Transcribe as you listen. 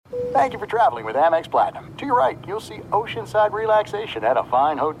Thank you for traveling with Amex Platinum. To your right, you'll see oceanside relaxation at a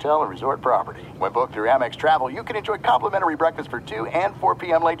fine hotel and resort property. When booked through Amex Travel, you can enjoy complimentary breakfast for 2 and 4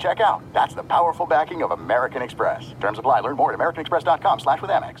 p.m. late checkout. That's the powerful backing of American Express. Terms apply. Learn more at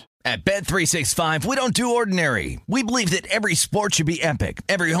americanexpress.com/withAmex. At Bet365, we don't do ordinary. We believe that every sport should be epic.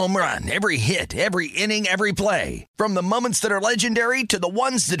 Every home run, every hit, every inning, every play. From the moments that are legendary to the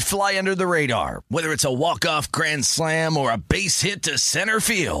ones that fly under the radar. Whether it's a walk-off grand slam or a base hit to center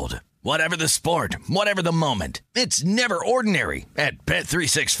field. Whatever the sport, whatever the moment. It's never ordinary at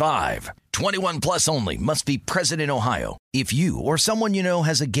Bet365. 21 plus only. Must be present in Ohio. If you or someone you know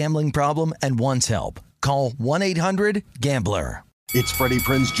has a gambling problem and wants help, call 1-800-GAMBLER. It's Freddie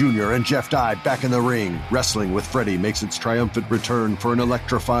Prinze Jr. and Jeff Dye back in the ring. Wrestling with Freddie makes its triumphant return for an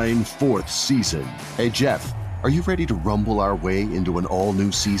electrifying 4th season. Hey, Jeff, are you ready to rumble our way into an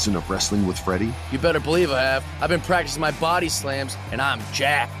all-new season of Wrestling with Freddie? You better believe I have. I've been practicing my body slams, and I'm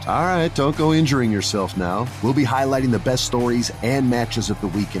jacked. All right, don't go injuring yourself now. We'll be highlighting the best stories and matches of the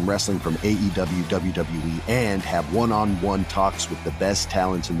week in wrestling from AEW, WWE, and have one-on-one talks with the best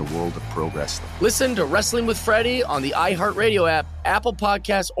talents in the world of pro wrestling. Listen to Wrestling with Freddie on the iHeartRadio app, Apple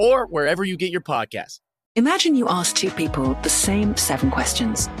Podcasts, or wherever you get your podcasts. Imagine you ask two people the same 7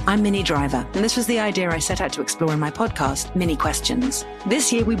 questions. I'm Minnie Driver, and this was the idea I set out to explore in my podcast, Mini Questions.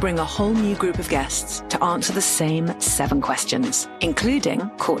 This year, we bring a whole new group of guests to answer the same 7 questions, including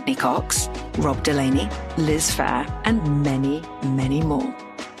Courtney Cox, Rob Delaney, Liz Phair, and many, many more.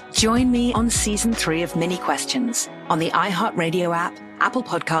 Join me on Season 3 of Mini Questions on the iHeartRadio app, Apple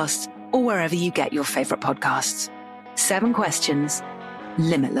Podcasts, or wherever you get your favorite podcasts. 7 questions,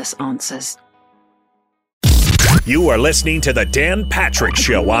 limitless answers. You are listening to The Dan Patrick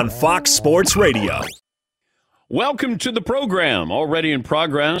Show on Fox Sports Radio. Welcome to the program. Already in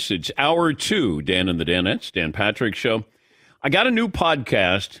progress. It's hour 2, Dan and the Danettes, Dan Patrick Show. I got a new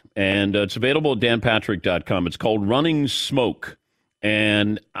podcast, and it's available at danpatrick.com. It's called Running Smoke,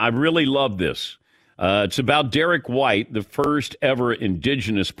 and I really love this. It's about Derek White, the first ever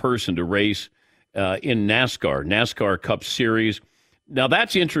indigenous person to race in NASCAR Cup Series. Now,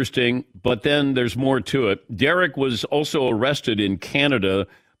 that's interesting, but then there's more to it. Derek was also arrested in Canada,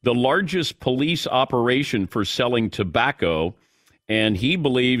 the largest police operation for selling tobacco, and he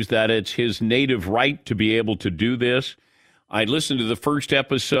believes that it's his native right to be able to do this. I listened to the first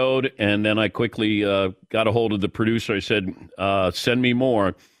episode, and then I quickly got a hold of the producer. I said, send me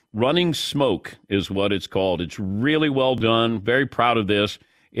more. Running Smoke is what it's called. It's really well done. Very proud of this.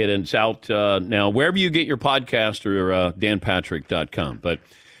 It's out now wherever you get your podcast or danpatrick.com. But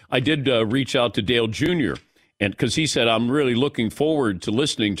I did reach out to Dale Jr. and because he said, I'm really looking forward to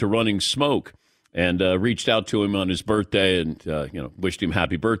listening to Running Smoke, and reached out to him on his birthday and wished him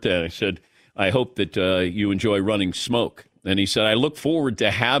happy birthday. And I said, I hope that you enjoy Running Smoke. And he said, I look forward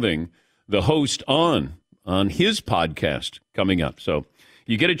to having the host on his podcast coming up. So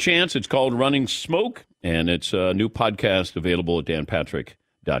you get a chance. It's called Running Smoke, and it's a new podcast available at danpatrick.com.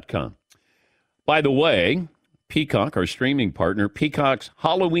 By the way, Peacock, our streaming partner, Peacock's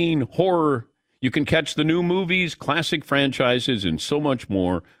Halloween Horror. You can catch the new movies, classic franchises, and so much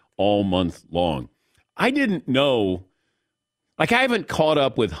more all month long. I didn't know, I haven't caught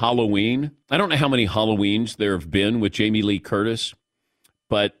up with Halloween. I don't know how many Halloweens there have been with Jamie Lee Curtis,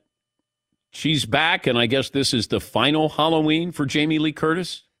 but she's back, and I guess this is the final Halloween for Jamie Lee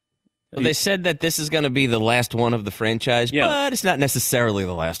Curtis. Well, they said that this is going to be the last one of the franchise, but it's not necessarily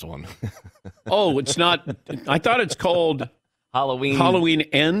the last one. Oh, it's not. I thought it's called Halloween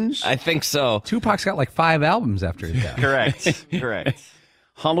Ends. I think so. Tupac's got like 5 albums after his death. Correct.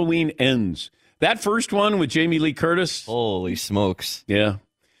 Halloween Ends. That first one with Jamie Lee Curtis. Holy smokes. Yeah.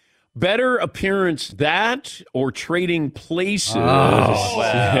 Better appearance, that or Trading Places. Oh,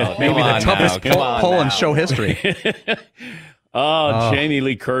 wow. Maybe the toughest poll in show history. Jamie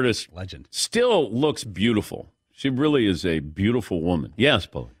Lee Curtis. Legend. Still looks beautiful. She really is a beautiful woman. Yes,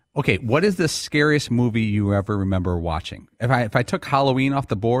 Paul. Okay, what is the scariest movie you ever remember watching? If I took Halloween off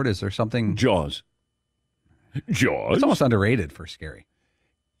the board, is there something? Jaws. It's almost underrated for scary.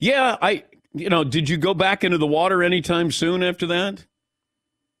 Yeah, did you go back into the water anytime soon after that?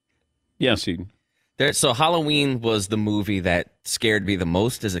 Yes, Eden. So Halloween was the movie that scared me the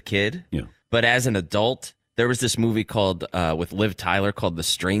most as a kid. Yeah. But as an adult, there was this movie called with Liv Tyler called The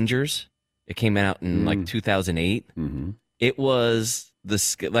Strangers. It came out in 2008. Mm-hmm. It was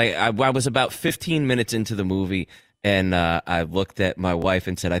I was about 15 minutes into the movie, and I looked at my wife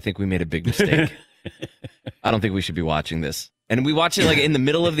and said, I think we made a big mistake. I don't think we should be watching this. And we watched it in the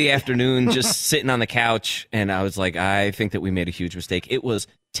middle of the afternoon, just sitting on the couch, and I was like, I think that we made a huge mistake. It was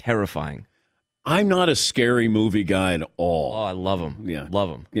terrifying. I'm not a scary movie guy at all. Oh, I love them. Yeah. Love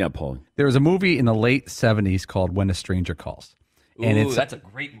them. Yeah, Paul. There was a movie in the late 70s called When a Stranger Calls. And Ooh, that's a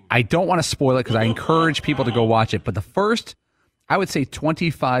great movie. I don't want to spoil it because I encourage people to go watch it. But the first, I would say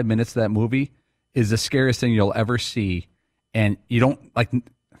 25 minutes of that movie is the scariest thing you'll ever see. And you don't, I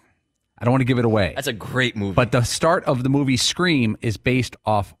don't want to give it away. That's a great movie. But the start of the movie Scream is based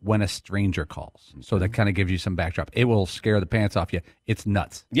off When a Stranger Calls. So that kind of gives you some backdrop. It will scare the pants off you. It's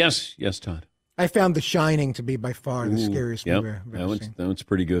nuts. Yes, Todd. I found The Shining to be by far the scariest movie I've ever seen. That one's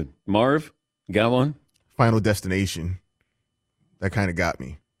pretty good. Marv, got one? Final Destination. That kind of got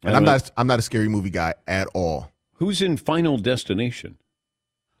me. And I'm not a scary movie guy at all. Who's in Final Destination?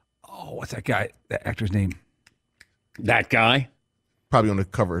 Oh, what's that guy? That actor's name? That guy? Probably on the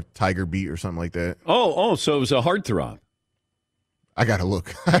cover of Tiger Beat or something like that. Oh, so it was a heartthrob. I got to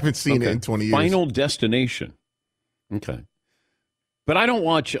look. I haven't seen it in 20 years. Final Destination. Okay. But I don't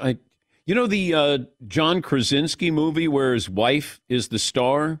watch... You know the John Krasinski movie where his wife is the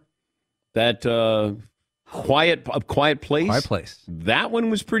star? That Quiet Place? Quiet Place. That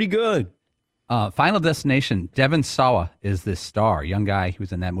one was pretty good. Final Destination, Devon Sawa is this star, young guy who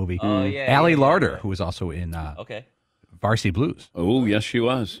was in that movie. Oh, yeah. Allie Larder, who was also in Varsity Blues. Oh, yes, she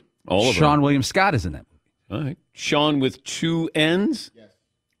was. All of Sean her. William Scott is in that movie. All right. Sean with 2 N's? Yes.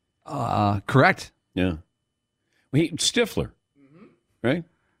 Correct. Yeah. Stifler, right?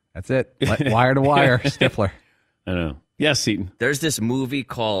 That's it. Wire to wire, Stifler. I know. Yes, Seton. There's this movie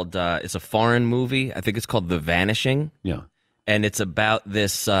called, it's a foreign movie. I think it's called The Vanishing. Yeah. And it's about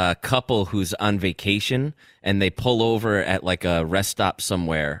this couple who's on vacation, and they pull over at like a rest stop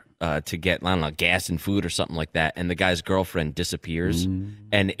somewhere to get, I don't know, gas and food or something like that. And the guy's girlfriend disappears,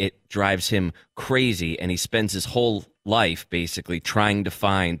 and it drives him crazy. And he spends his whole life basically trying to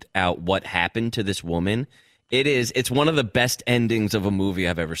find out what happened to this woman. It's one of the best endings of a movie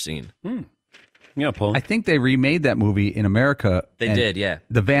I've ever seen. Yeah, Paul. I think they remade that movie in America. They did, yeah.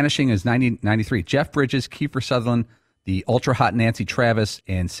 The Vanishing is 1993. Jeff Bridges, Kiefer Sutherland, the ultra hot Nancy Travis,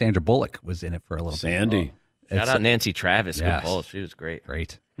 and Sandra Bullock was in it for a little bit. Shout out Nancy Travis. Yes. Good pull. She was great.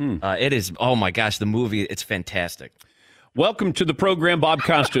 Great. It is, oh my gosh, the movie, it's fantastic. Welcome to the program. Bob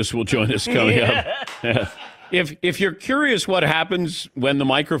Costas will join us coming up. Yeah. If you're curious what happens when the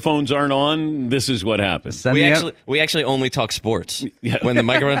microphones aren't on, this is what happens. We actually only talk sports. When the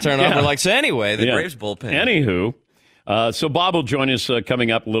microphones turn on, we're like, so anyway, the Braves bullpen. Anywho, so Bob will join us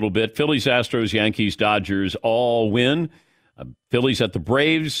coming up a little bit. Phillies, Astros, Yankees, Dodgers all win. Phillies at the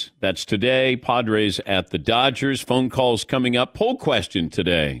Braves. That's today. Padres at the Dodgers. Phone calls coming up. Poll question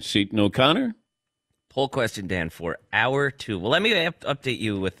today. Seton O'Connor? Poll question, Dan, for hour 2. Well, let me update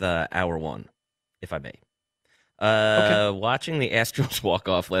you with hour 1, if I may. Okay. Watching the Astros walk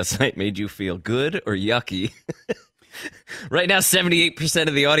off last night made you feel good or yucky? Right now, 78%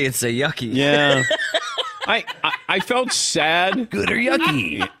 of the audience say yucky. Yeah. I felt sad. Good or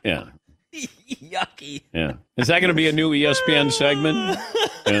yucky? Yeah. Yucky. Yeah. Is that going to be a new ESPN segment?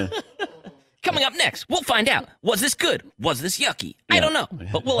 Yeah. Coming up next, we'll find out. Was this good? Was this yucky? I don't know,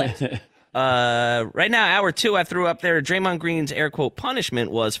 but we'll ask. Right now, hour 2, I threw up there. Draymond Green's air quote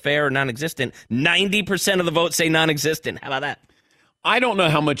punishment was fair or non-existent. 90% of the votes say non-existent. How about that? I don't know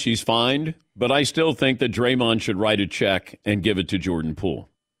how much he's fined, but I still think that Draymond should write a check and give it to Jordan Poole.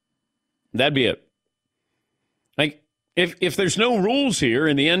 That'd be it. Like, if there's no rules here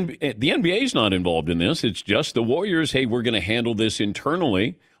and the NBA's not involved in this, it's just the Warriors, hey, we're going to handle this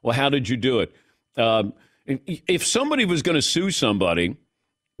internally. Well, how did you do it? If somebody was going to sue somebody,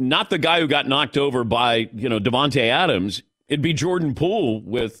 not the guy who got knocked over by, Devontae Adams, it'd be Jordan Poole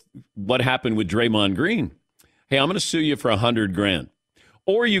with what happened with Draymond Green. Hey, I'm going to sue you for $100,000.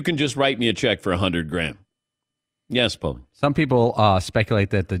 Or you can just write me a check for $100,000. Yes, Paul. Some people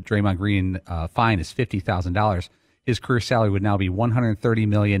speculate that the Draymond Green fine is $50,000. His career salary would now be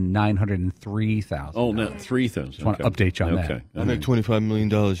 $130,903,000. Oh, no, $3,000. Just want to update you on that. I make $25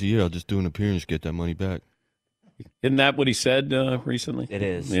 million a year. I'll just do an appearance, get that money back. Isn't that what he said recently? It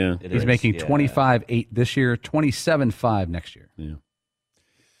is. Yeah. He's making $25,800 this year, $27,500 next year.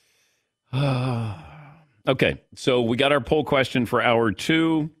 Yeah. Okay, so we got our poll question for hour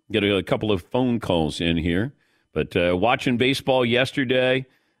 2. Get a couple of phone calls in here. But watching baseball yesterday,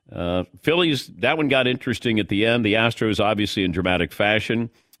 Phillies, that one got interesting at the end. The Astros, obviously, in dramatic fashion.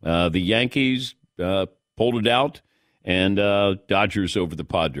 The Yankees pulled it out, and Dodgers over the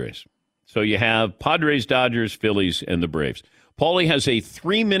Padres. So you have Padres, Dodgers, Phillies, and the Braves. Paulie has a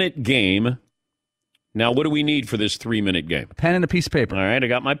 3-minute game. Now, what do we need for this 3-minute game? A pen and a piece of paper. All right, I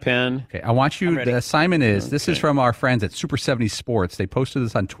got my pen. Okay, I want you, the assignment is, this is from our friends at Super 70 Sports. They posted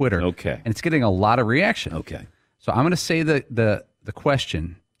this on Twitter. Okay. And it's getting a lot of reaction. Okay. So I'm going to say the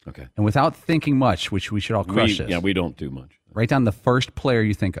question, Okay. And without thinking much, which we should all crush this. Yeah, we don't do much. Write down the first player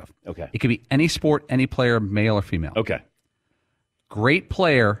you think of. Okay. It could be any sport, any player, male or female. Okay. Great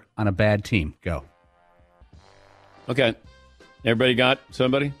player on a bad team. Go. Okay. Everybody got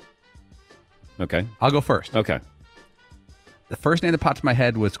somebody? Okay. I'll go first. Okay. The first name that popped in my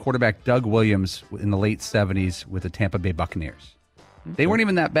head was quarterback Doug Williams in the late 70s with the Tampa Bay Buccaneers. Okay. They weren't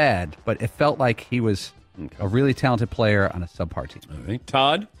even that bad, but it felt like he was a really talented player on a subpar team. All right.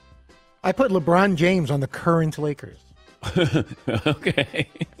 Todd? I put LeBron James on the current Lakers. Okay.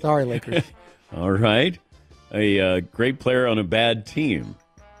 Sorry, Lakers. All right. A great player on a bad team.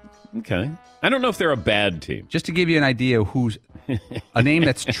 Okay. I don't know if they're a bad team. Just to give you an idea who's a name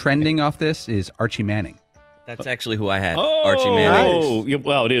that's trending off this is Archie Manning. That's actually who I had, Oh, Archie Manning. nice.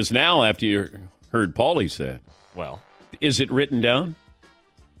 Well, it is now after you heard Paulie say it. Well, is it written down?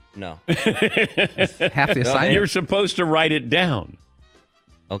 No. Half the assignment. You're supposed to write it down.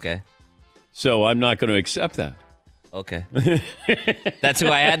 Okay. So I'm not going to accept that. Okay. That's who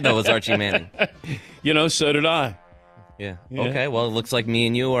I had, though, was Archie Manning. So did I. Yeah. Okay, well, it looks like me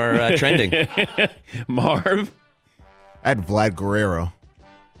and you are trending. Marv? I had Vlad Guerrero.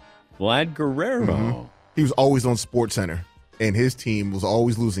 Vlad Guerrero. Mm-hmm. He was always on SportsCenter, and his team was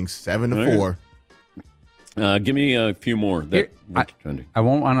always losing 7-4. Give me a few more. Trending. I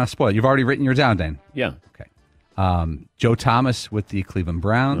won't want to spoil it. You've already written yours down, Dan. Yeah. Okay. Joe Thomas with the Cleveland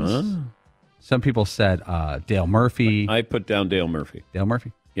Browns. Some people said Dale Murphy. I put down Dale Murphy. Dale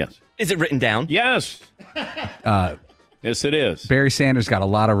Murphy? Yes. Is it written down? Yes. Yes, it is. Barry Sanders got a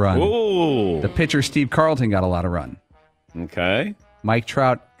lot of run. Ooh. The pitcher Steve Carlton got a lot of run. Okay. Mike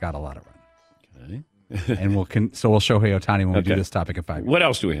Trout got a lot of run. Okay. And we'll Shohei Ohtani when we do this topic in 5 minutes. What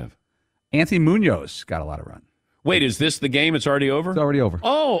else do we have? Anthony Munoz got a lot of run. Wait, is this the game? It's already over? It's already over.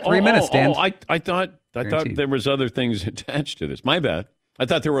 3 minutes, Dan. I thought there was other things attached to this. My bad. I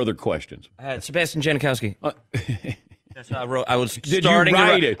thought there were other questions. I had Sebastian Janikowski. That's what I wrote. I was Did starting you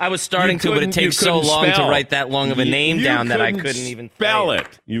write to, it? I was starting to, but it takes so long to write that long of a name down that I couldn't even spell it.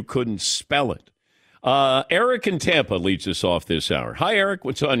 You couldn't spell it. Eric in Tampa leads us off this hour. Hi, Eric.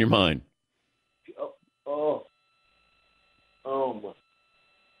 What's on your mind?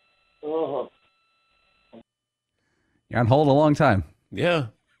 You're on hold a long time. Yeah.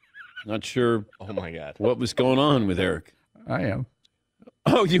 Not sure. Oh, my God. What was going on with Eric? I am.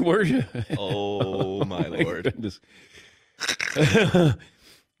 Oh, you were? Oh, my Lord. Goodness.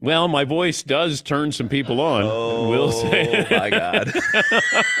 Well, my voice does turn some people on. We'll say. Oh, my God.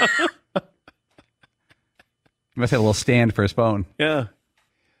 He must have a little stand for his phone. Yeah.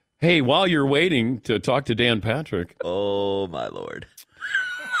 Hey, while you're waiting to talk to Dan Patrick. Oh, my Lord.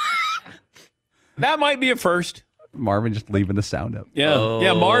 That might be a first. Marvin just leaving the sound up. Yeah.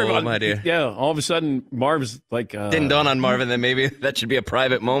 Yeah, Marv. Oh, my dear. Yeah, all of a sudden, Marv's like. Didn't dawn on Marvin that maybe that should be a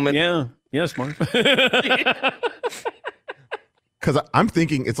private moment. Yeah. Yes, Marv. Because I'm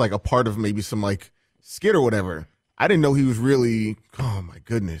thinking it's like a part of maybe some like skit or whatever. I didn't know he was really. Oh my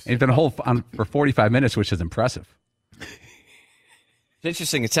goodness! He's been a whole on for 45 minutes, which is impressive. It's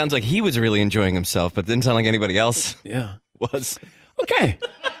interesting. It sounds like he was really enjoying himself, but it didn't sound like anybody else. Yeah. Was. Okay.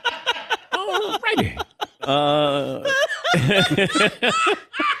 All righty.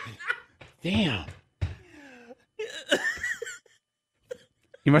 Damn.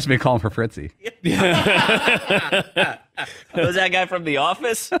 He must have been calling for Fritzy. Was that guy from The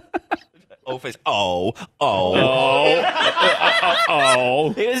Office? Office. Oh.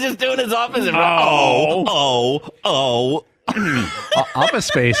 He was just doing his office. Office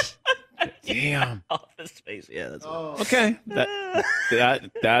Space. Damn. Office Space. Yeah. That's Okay.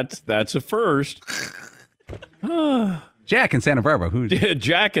 That's a first. Jack in Santa Barbara. Who's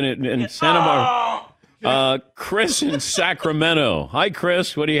Jack in Santa Barbara? Chris in Sacramento. Hi,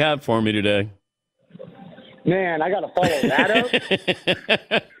 Chris. What do you have for me today? Man, I got to follow that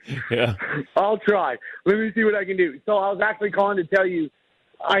up. Yeah. I'll try. Let me see what I can do. So I was actually calling to tell you,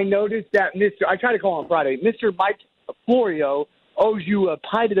 I noticed that I tried to call on Friday. Mr. Mike Florio owes you a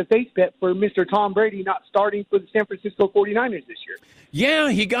pie to the face bet for Mr. Tom Brady not starting for the San Francisco 49ers this year. Yeah,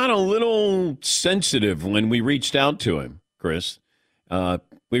 he got a little sensitive when we reached out to him, Chris.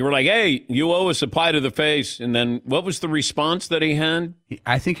 We were like, hey, you owe us a pie to the face. And then what was the response that he had?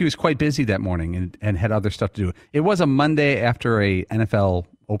 I think he was quite busy that morning and had other stuff to do. It was a Monday after a NFL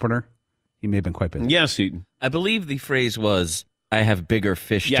opener. He may have been quite busy. Yes. I believe the phrase was, I have bigger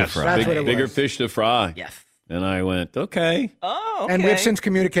fish to fry. That's what it bigger was. fish to fry. Yes. And I went, okay. Oh, okay. And we've since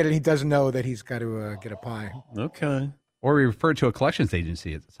communicated he doesn't know that he's got to get a pie. Okay. Or we referred to a collections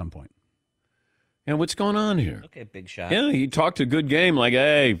agency at some point. And what's going on here? Okay, big shot. Yeah, he talked a good game like,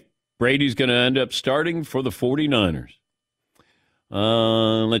 hey, Brady's going to end up starting for the 49ers.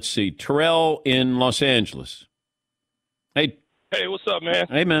 Let's see. Terrell in Los Angeles. Hey. Hey, what's up, man?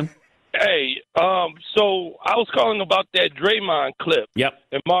 Hey, man. Hey, so I was calling about that Draymond clip. Yep.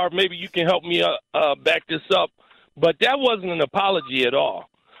 And Marv, maybe you can help me back this up. But that wasn't an apology at all.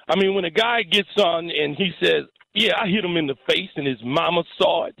 I mean, when a guy gets on and he says, yeah, I hit him in the face and his mama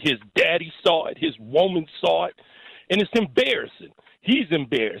saw it, his daddy saw it, his woman saw it, and it's embarrassing. He's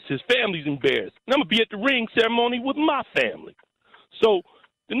embarrassed. His family's embarrassed. And I'm going to be at the ring ceremony with my family. So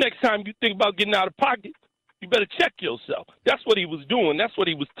the next time you think about getting out of pocket, you better check yourself. That's what he was doing. That's what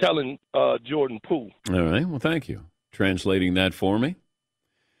he was telling Jordan Poole. All right. Well, thank you. Translating that for me.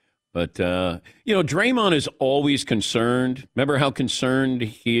 But, Draymond is always concerned. Remember how concerned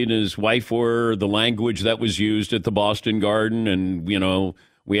he and his wife were, the language that was used at the Boston Garden, and,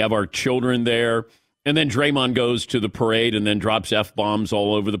 we have our children there. And then Draymond goes to the parade and then drops F-bombs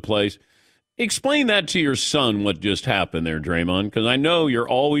all over the place. Explain that to your son, what just happened there, Draymond, because I know you're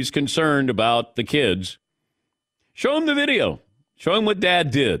always concerned about the kids. Show him the video. Show him what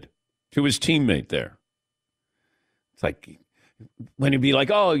Dad did to his teammate there. It's like when he'd be like,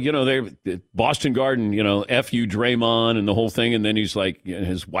 oh, they're Boston Garden, F you, Draymond, and the whole thing. And then he's like,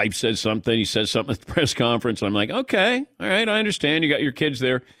 his wife says something. He says something at the press conference. I'm like, okay, all right, I understand. You got your kids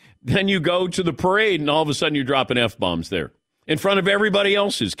there. Then you go to the parade, and all of a sudden you're dropping F-bombs there in front of everybody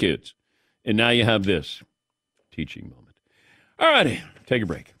else's kids. And now you have this teaching moment. All righty, take a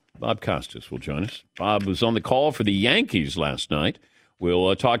break. Bob Costas will join us. Bob was on the call for the Yankees last night.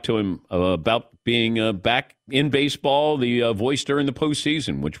 We'll talk to him about being back in baseball, the voice during the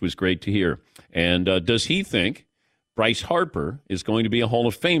postseason, which was great to hear. And does he think Bryce Harper is going to be a Hall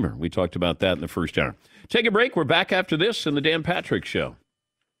of Famer? We talked about that in the first hour. Take a break. We're back after this in the Dan Patrick Show.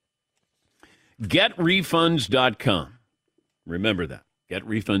 GetRefunds.com. Remember that.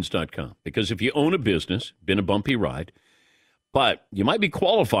 GetRefunds.com. Because if you own a business, been a bumpy ride, but you might be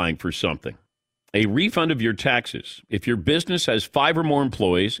qualifying for something. A refund of your taxes. If your business has 5 or more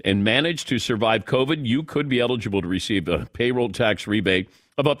employees and managed to survive COVID, you could be eligible to receive a payroll tax rebate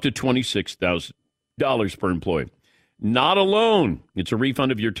of up to $26,000 per employee. Not alone. It's a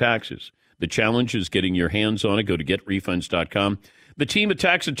refund of your taxes. The challenge is getting your hands on it. Go to GetRefunds.com. The team of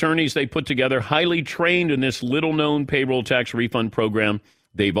tax attorneys they put together, highly trained in this little-known payroll tax refund program.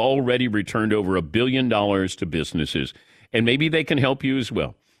 They've already returned over $1 billion to businesses. And maybe they can help you as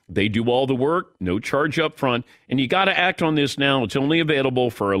well. They do all the work, no charge up front, and you got to act on this now. It's only available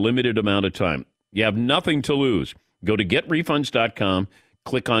for a limited amount of time. You have nothing to lose. Go to GetRefunds.com,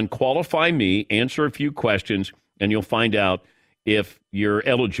 click on Qualify Me, answer a few questions, and you'll find out if you're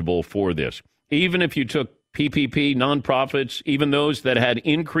eligible for this. Even if you took PPP, nonprofits, even those that had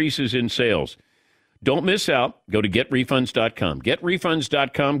increases in sales. Don't miss out. Go to GetRefunds.com.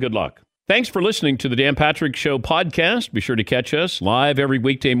 GetRefunds.com. Good luck. Thanks for listening to the Dan Patrick Show podcast. Be sure to catch us live every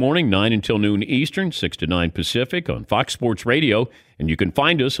weekday morning, 9 until noon Eastern, 6 to 9 Pacific on Fox Sports Radio. And you can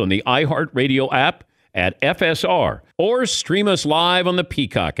find us on the iHeartRadio app at FSR or stream us live on the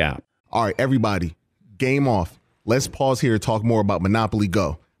Peacock app. All right, everybody, game off. Let's pause here to talk more about Monopoly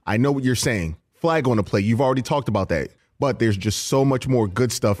Go. I know what you're saying. Flag on the play. You've already talked about that. But there's just so much more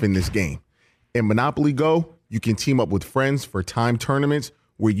good stuff in this game. In Monopoly Go, you can team up with friends for time tournaments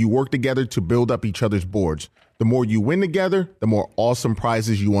where you work together to build up each other's boards. The more you win together, the more awesome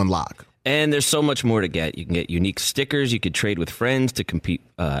prizes you unlock. And there's so much more to get. You can get unique stickers. You could trade with friends to compete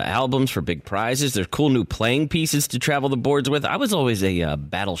albums for big prizes. There's cool new playing pieces to travel the boards with. I was always a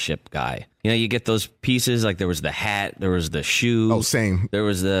Battleship guy. You get those pieces, like there was the hat, there was the shoe. Oh, same. I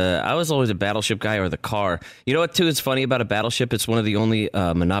was always a Battleship guy, or the car. You know what, too, is funny about a Battleship? It's one of the only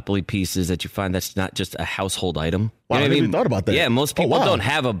Monopoly pieces that you find that's not just a household item. Wow, I never thought about that. Yeah, most people don't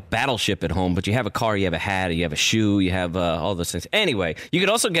have a Battleship at home, but you have a car, you have a hat, you have a shoe, you have all those things. Anyway, you could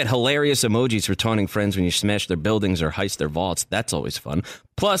also get hilarious emojis for taunting friends when you smash their buildings or heist their vaults. That's always fun.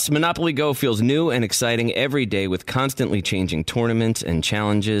 Plus, Monopoly Go feels new and exciting every day with constantly changing tournaments and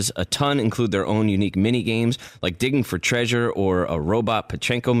challenges. A ton include their own unique mini games like digging for treasure or a robot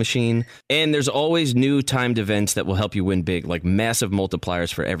Pachinko machine. And there's always new timed events that will help you win big, like massive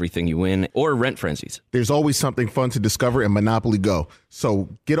multipliers for everything you win or rent frenzies. There's always something fun to discover in Monopoly Go. So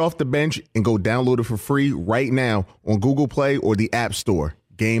get off the bench and go download it for free right now on Google Play or the App Store.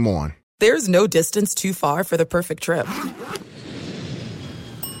 Game on. There's no distance too far for the perfect trip.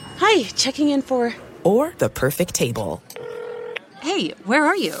 Hi, checking in for... Or the perfect table. Hey, where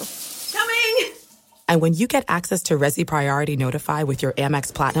are you? Coming! And when you get access to Resi Priority Notify with your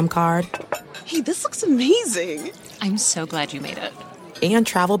Amex Platinum card... Hey, this looks amazing. I'm so glad you made it. And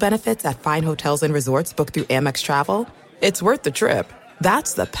travel benefits at fine hotels and resorts booked through Amex Travel, it's worth the trip.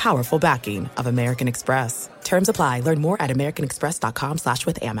 That's the powerful backing of American Express. Terms apply. Learn more at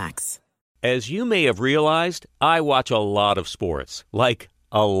americanexpress.com/withAmex. As you may have realized, I watch a lot of sports. Like,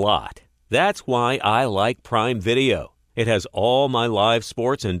 a lot. That's why I like Prime Video. It has all my live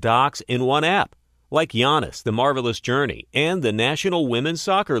sports and docs in one app. Like Giannis, The Marvelous Journey, and the National Women's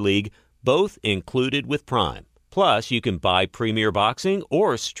Soccer League, both included with Prime. Plus, you can buy Premier Boxing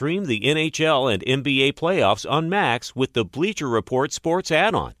or stream the NHL and NBA playoffs on Max with the Bleacher Report Sports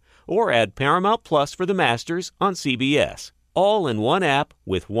add-on, or add Paramount Plus for the Masters on CBS. All in one app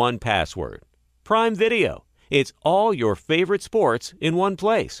with one password. Prime Video. It's all your favorite sports in one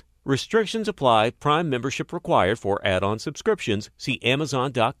place. Restrictions apply. Prime membership required for add-on subscriptions. See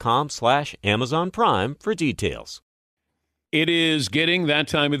Amazon.com/Amazon Prime for details. It is getting that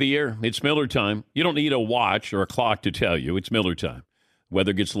time of the year. It's Miller time. You don't need a watch or a clock to tell you. It's Miller time.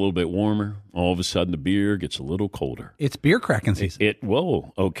 Weather gets a little bit warmer. All of a sudden, the beer gets a little colder. It's beer cracking season.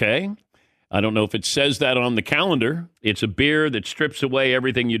 Whoa, okay. I don't know if it says that on the calendar. It's a beer that strips away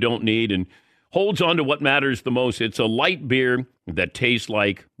everything you don't need and holds on to what matters the most. It's a light beer that tastes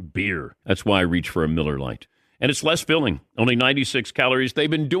like beer. That's why I reach for a Miller Lite. And it's less filling, only 96 calories. They've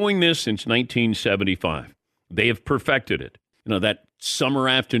been doing this since 1975. They have perfected it. You know, that summer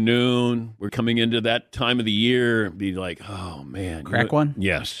afternoon, we're coming into that time of the year, be like, oh, man. Crack one?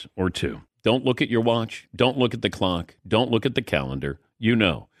 Yes, or two. Don't look at your watch. Don't look at the clock. Don't look at the calendar. You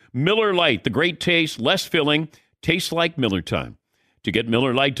know. Miller Lite, the great taste, less filling, tastes like Miller time. To get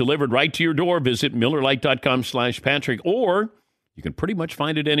Miller Lite delivered right to your door, visit MillerLite.com/Patrick, or you can pretty much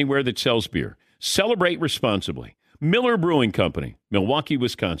find it anywhere that sells beer. Celebrate responsibly. Miller Brewing Company, Milwaukee,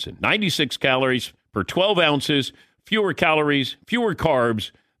 Wisconsin. 96 calories per 12 ounces, fewer calories, fewer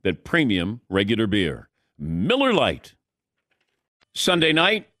carbs than premium regular beer. Miller Lite. Sunday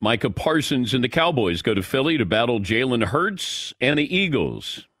night, Micah Parsons and the Cowboys go to Philly to battle Jalen Hurts and the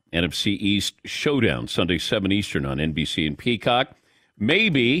Eagles. NFC East Showdown, Sunday 7 Eastern on NBC and Peacock.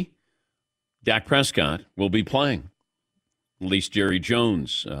 Maybe Dak Prescott will be playing. At least Jerry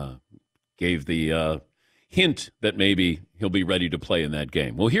Jones gave the hint that maybe he'll be ready to play in that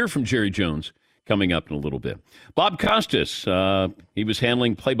game. We'll hear from Jerry Jones coming up in a little bit. Bob Costas, he was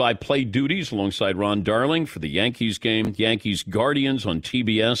handling play-by-play duties alongside Ron Darling for the Yankees game. Yankees-Guardians on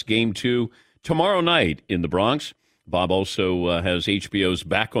TBS, Game 2, tomorrow night in the Bronx. Bob also has HBO's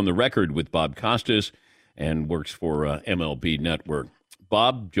Back on the Record with Bob Costas and works for MLB Network.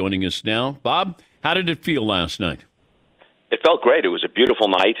 Bob joining us now. Bob, how did it feel last night? It felt great. It was a beautiful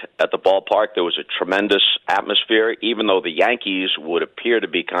night at the ballpark. There was a tremendous atmosphere, even though the Yankees would appear to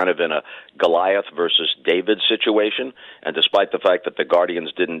be kind of in a Goliath versus David situation. And despite the fact that the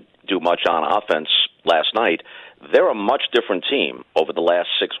Guardians didn't do much on offense last night, they're a much different team over the last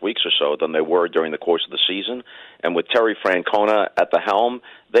 6 weeks or so than they were during the course of the season. And with Terry Francona at the helm,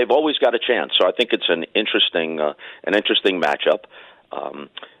 they've always got a chance. So I think it's an interesting matchup.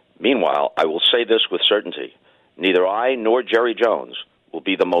 Meanwhile, I will say this with certainty. Neither I nor Jerry Jones will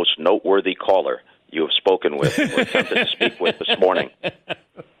be the most noteworthy caller you have spoken with or attempted to speak with this morning.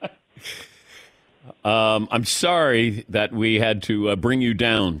 I'm sorry that we had to bring you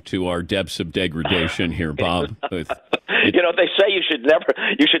down to our depths of degradation here, Bob. You know, they say you should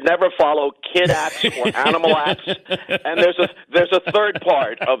never follow kid apps or animal apps, and there's a third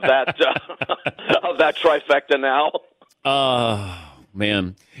part of that trifecta now.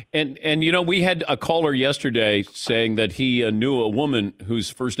 Man. And you know, we had a caller yesterday saying that he knew a woman whose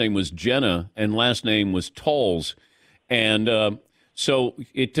first name was Jenna and last name was Tolls. And so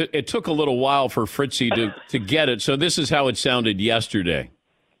it took a little while for Fritzy to get it. So this is how it sounded yesterday.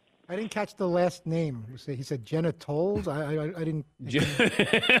 I didn't catch the last name. He said Jenna Tolls. I didn't.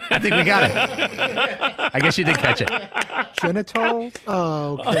 I think we got it. I guess you did catch it. Jenna Tolls?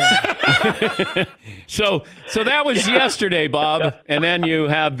 Oh, okay. So that was yesterday, Bob. And then you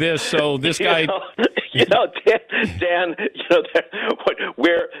have this. So this guy. Dan,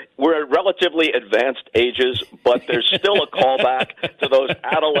 we're at relatively advanced ages, but there's still a callback to those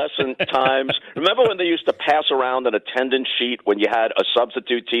adolescent times. Remember when they used to pass around an attendance sheet when you had a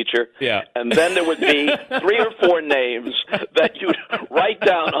substitute teacher? Yeah. And then there would be 3 or 4 names that you'd write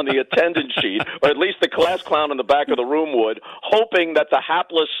down on the attendance sheet, or at least the class clown in the back of the room would, hoping that the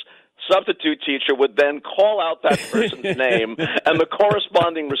hapless substitute teacher would then call out that person's name, and the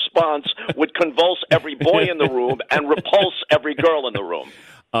corresponding response would convulse every boy in the room and repulse every girl in the room.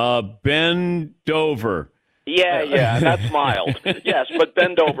 Bend over. Yeah, that's mild. Yes, but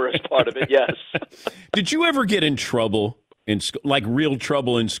bend over is part of it, yes. Did you ever get in trouble in school, like real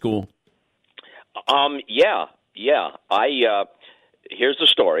trouble in school? Yeah. Here's the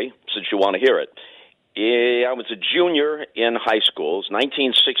story, since you want to hear it. I was a junior in high school. It was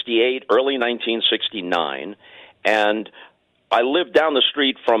 1968, early 1969, and I lived down the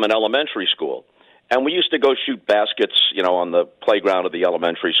street from an elementary school. And we used to go shoot baskets, on the playground of the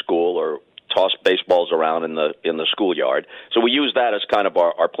elementary school, or toss baseballs around in the schoolyard. So we used that as kind of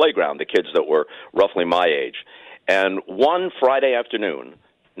our playground, the kids that were roughly my age. And one Friday afternoon,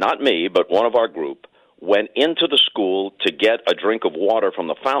 not me, but one of our group, went into the school to get a drink of water from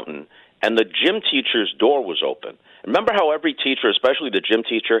the fountain, and the gym teacher's door was open. Remember how every teacher, especially the gym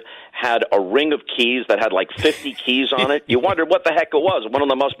teacher, had a ring of keys that had like 50 keys on it? You wondered what the heck it was. One of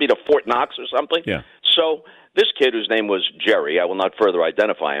them must be to Fort Knox or something. Yeah. So this kid, whose name was Jerry, I will not further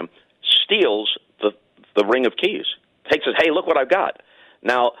identify him, steals the ring of keys. Takes it, hey, look what I've got.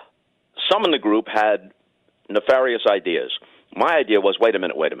 Now, some in the group had nefarious ideas. My idea was, wait a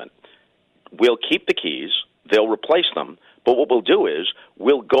minute. We'll keep the keys. They'll replace them. But what we'll do is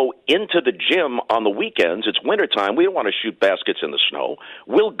we'll go into the gym on the weekends. It's wintertime. We don't want to shoot baskets in the snow.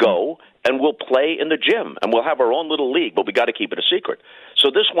 We'll go and we'll play in the gym, and we'll have our own little league, but we got to keep it a secret. So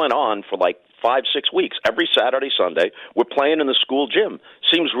this went on for like 5-6 weeks. Every Saturday, Sunday, we're playing in the school gym.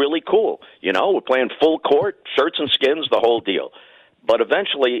 Seems really cool. We're playing full court, shirts and skins, the whole deal. But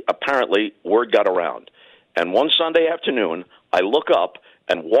eventually, apparently, word got around. And one Sunday afternoon, I look up,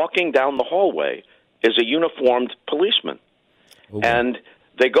 and walking down the hallway is a uniformed policeman. Okay. And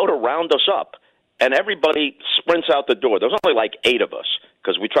they go to round us up, and everybody sprints out the door. There's only like 8 of us,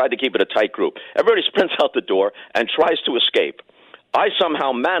 because we tried to keep it a tight group. Everybody sprints out the door and tries to escape. I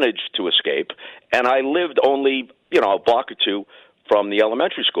somehow managed to escape, and I lived only, a block or two from the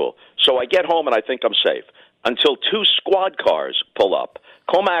elementary school. So I get home, and I think I'm safe, until 2 squad cars pull up.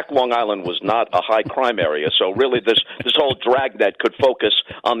 Comac, Long Island was not a high crime area, so really this whole dragnet could focus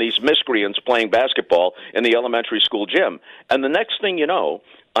on these miscreants playing basketball in the elementary school gym. And the next thing you know,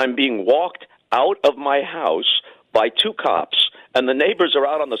 I'm being walked out of my house by 2 cops, and the neighbors are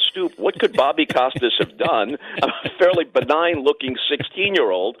out on the stoop. What could Bobby Costas have done? A fairly benign-looking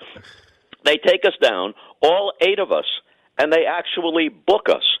 16-year-old. They take us down, all 8 of us, and they actually book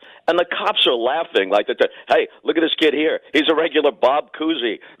us. And the cops are laughing like, hey, look at this kid here. He's a regular Bob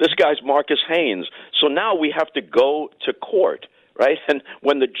Cousy. This guy's Marcus Haynes. So now we have to go to court, right? And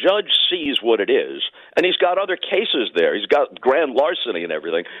when the judge sees what it is, and he's got other cases there, he's got grand larceny and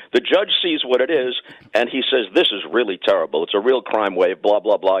everything, the judge sees what it is, and he says, this is really terrible. It's a real crime wave, blah,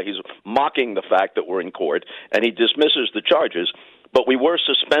 blah, blah. He's mocking the fact that we're in court, and he dismisses the charges. But we were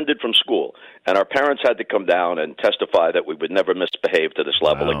suspended from school, and our parents had to come down and testify that we would never misbehave to this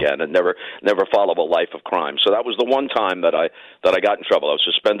level again and never follow a life of crime. So that was the one time that I got in trouble. I was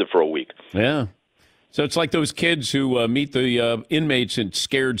suspended for a week. Yeah. So it's like those kids who meet the inmates and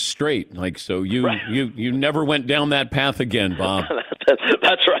scared straight. Like, so you never went down that path again, Bob.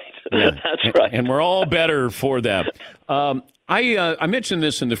 That's right. Yeah. That's right. And we're all better for that. I mentioned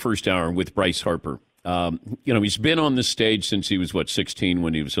this in the first hour with Bryce Harper. He's been on the stage since he was, 16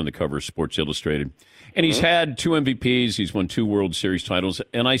 when he was on the cover of Sports Illustrated. And he's had 2 MVPs. He's won 2 World Series titles.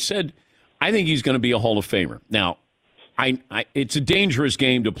 And I said, I think he's going to be a Hall of Famer. Now, it's a dangerous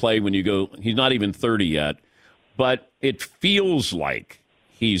game to play when you go, he's not even 30 yet, but it feels like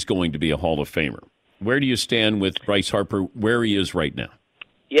he's going to be a Hall of Famer. Where do you stand with Bryce Harper, where he is right now?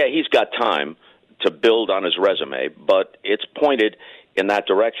 Yeah, he's got time to build on his resume, but it's pointed in that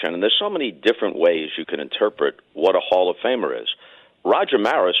direction. And there's so many different ways you can interpret what a Hall of Famer is. Roger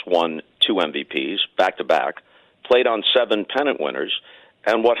Maris won 2 MVPs back-to-back, played on 7 pennant winners,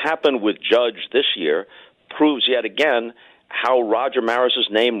 and what happened with Judge this year proves yet again how Roger Maris's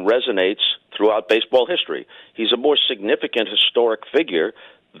name resonates throughout baseball history. He's a more significant historic figure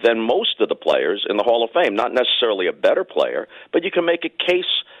than most of the players in the Hall of Fame. Not necessarily a better player, but you can make a case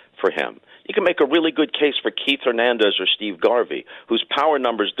for him. You can make a really good case for Keith Hernandez or Steve Garvey, whose power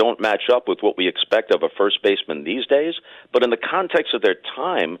numbers don't match up with what we expect of a first baseman these days, but in the context of their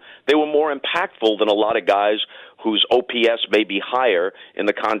time, they were more impactful than a lot of guys whose OPS may be higher in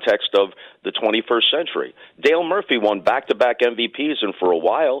the context of the 21st century. Dale Murphy won back-to-back MVPs and for a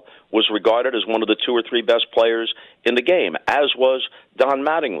while was regarded as one of the 2 or 3 best players in the game, as was Don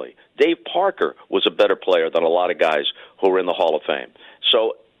Mattingly. Dave Parker was a better player than a lot of guys who were in the Hall of Fame.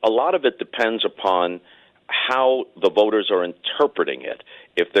 So a lot of it depends upon how the voters are interpreting it.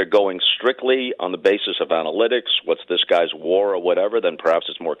 If they're going strictly on the basis of analytics, what's this guy's WAR or whatever, then perhaps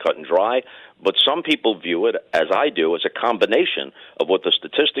it's more cut and dry. But some people view it, as I do, as a combination of what the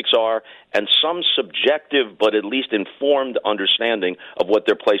statistics are and some subjective but at least informed understanding of what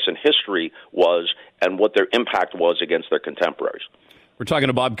their place in history was and what their impact was against their contemporaries. We're talking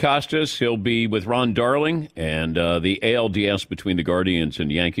to Bob Costas. He'll be with Ron Darling and the ALDS between the Guardians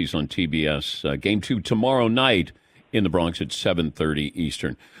and Yankees on TBS. Game 2 tomorrow night in the Bronx at 7:30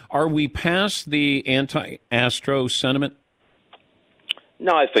 Eastern. Are we past the anti-Astro sentiment?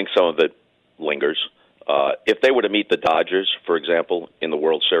 No, I think some of it lingers. If they were to meet the Dodgers, for example, in the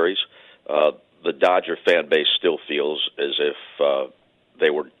World Series, the Dodger fan base still feels as if they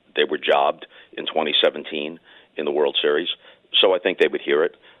were jobbed in 2017 in the World Series. So I think they would hear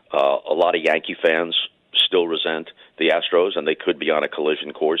it. A lot of Yankee fans still resent the Astros, and they could be on a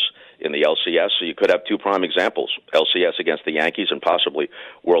collision course in the LCS. So you could have two prime examples, LCS against the Yankees and possibly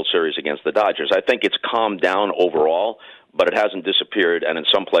World Series against the Dodgers. I think it's calmed down overall, but it hasn't disappeared, and in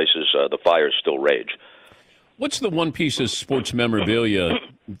some places the fires still rage. What's the one piece of sports memorabilia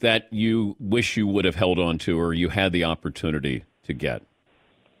that you wish you would have held on to or you had the opportunity to get?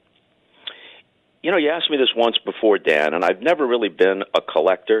 You know, you asked me this once before, Dan, and I've never really been a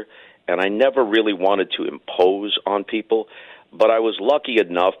collector, and I never really wanted to impose on people, but I was lucky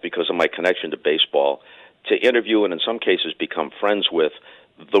enough because of my connection to baseball to interview and in some cases become friends with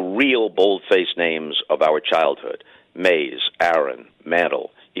the real bold-faced names of our childhood. Mays, Aaron,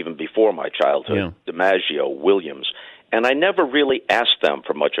 Mantle, even before my childhood, DiMaggio, Williams. And I never really asked them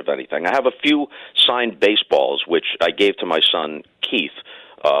for much of anything. I have a few signed baseballs, which I gave to my son, Keith,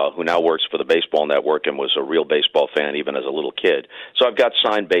 who now works for the Baseball Network and was a real baseball fan even as a little kid. So I've got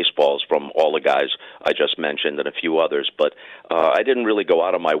signed baseballs from all the guys I just mentioned and a few others, but I didn't really go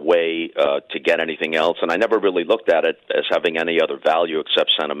out of my way to get anything else, and I never really looked at it as having any other value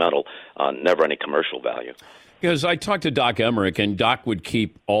except sentimental, never any commercial value. Because I talked to Doc Emmerich, and Doc would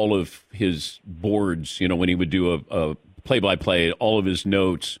keep all of his boards, you know, when he would do a play-by-play, all of his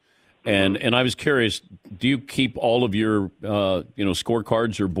notes. And I was curious, do you keep all of your,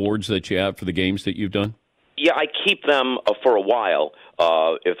 scorecards or boards that you have for the games that you've done? Yeah, I keep them for a while.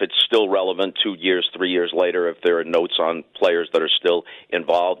 If it's still relevant 2 years, 3 years later, if there are notes on players that are still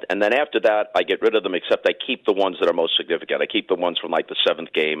involved. And then after that, I get rid of them, except I keep the ones that are most significant. I keep the ones from, like, the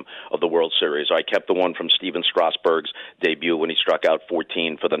seventh game of the World Series. I kept the one from Steven Strasburg's debut when he struck out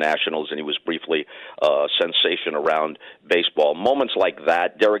 14 for the Nationals, and he was briefly a sensation around baseball. Moments like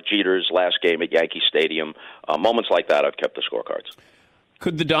that, Derek Jeter's last game at Yankee Stadium, moments like that, I've kept the scorecards.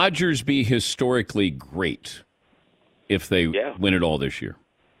 Could the Dodgers be historically great if they win it all this year?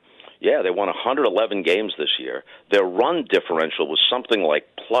 Yeah, they won 111 games this year. Their run differential was something like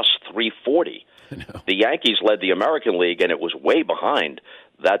plus 340. The Yankees led the American League, and it was way behind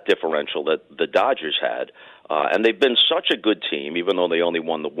that differential that the Dodgers had. And they've been such a good team, even though they only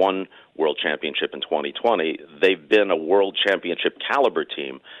won the one World Championship in 2020. They've been a World Championship caliber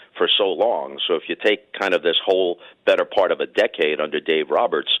team for so long. So if you take kind of this whole better part of a decade under Dave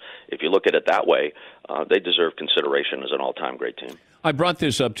Roberts, if you look at it that way, they deserve consideration as an all-time great team. I brought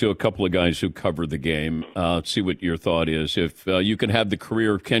this up to a couple of guys who covered the game. See what your thought is. If you could have the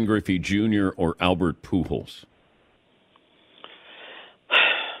career of Ken Griffey Jr. or Albert Pujols.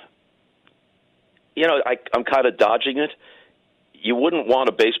 You know, I'm kind of dodging it. You wouldn't want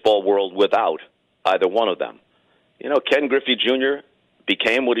a baseball world without either one of them. You know, Ken Griffey Jr.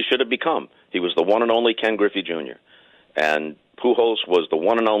 became what he should have become. He was the one and only Ken Griffey Jr. And Pujols was the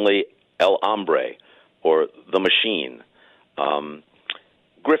one and only El Hombre, or the Machine.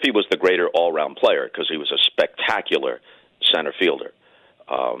 Griffey was the greater all-round player because he was a spectacular center fielder.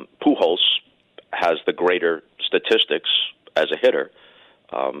 Pujols has the greater statistics as a hitter.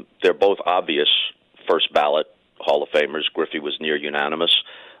 They're both obvious first ballot Hall of Famers. Griffey was near unanimous.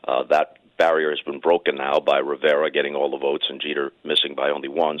 That barrier has been broken now by Rivera getting all the votes and Jeter missing by only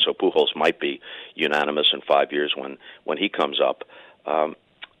one. So Pujols might be unanimous in 5 years when he comes up.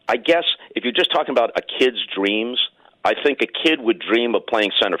 I guess if you're just talking about a kid's dreams, I think a kid would dream of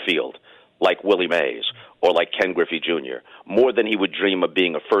playing center field like Willie Mays or like Ken Griffey Jr., more than he would dream of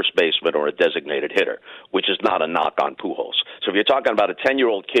being a first baseman or a designated hitter, which is not a knock on Pujols. So if you're talking about a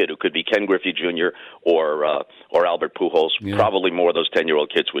 10-year-old kid who could be Ken Griffey Jr. or Albert Pujols, probably more of those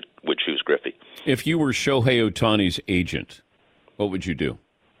 10-year-old kids would choose Griffey. If you were Shohei Ohtani's agent, what would you do?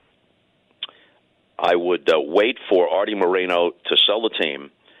 I would wait for Artie Moreno to sell the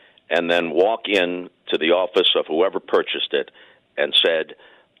team and then walk in to the office of whoever purchased it and said,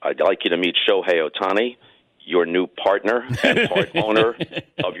 I'd like you to meet Shohei Ohtani, your new partner and part owner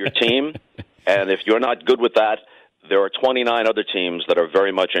of your team. And if you're not good with that, there are 29 other teams that are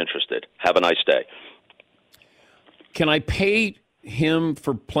very much interested. Have a nice day. Can I pay him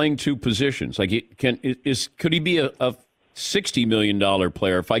for playing two positions? Like, could he be a $60 million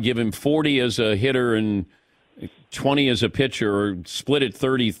player if I give him 40 as a hitter and 20 as a pitcher, or split it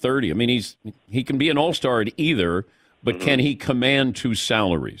 30-30? I mean, he can be an all-star at either, but can he command two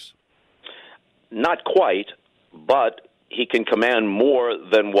salaries? Not quite, but he can command more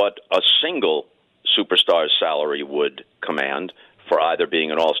than what a single superstar's salary would command for either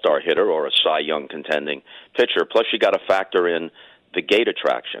being an all-star hitter or a Cy Young contending pitcher. Plus, you got to factor in the gate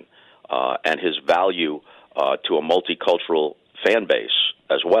attraction and his value to a multicultural fan base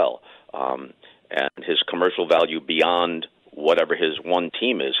as well, and his commercial value beyond whatever his one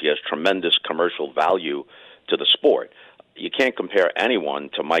team is. He has tremendous commercial value to the sport. You can't compare anyone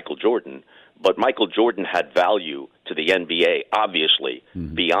to Michael Jordan, but Michael Jordan had value to the NBA, obviously,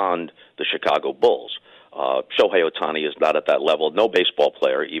 beyond the Chicago Bulls. Shohei Ohtani is not at that level. No baseball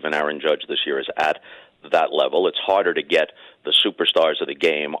player, even Aaron Judge this year, is at that level. It's harder to get the superstars of the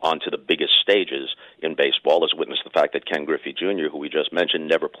game onto the biggest stages in baseball, as witness the fact that Ken Griffey Jr., who we just mentioned,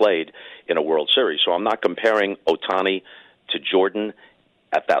 never played in a World Series. So I'm not comparing Ohtani to Jordan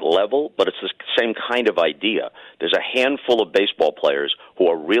at that level, but it's the same kind of idea. There's a handful of baseball players who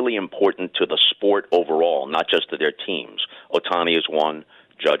are really important to the sport overall, not just to their teams. Ohtani is one,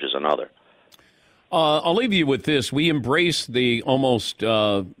 Judge is another. I'll leave you with this. We embrace the almost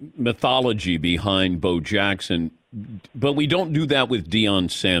mythology behind Bo Jackson, but we don't do that with Deion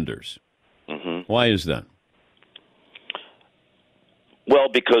Sanders. Why is that? Well,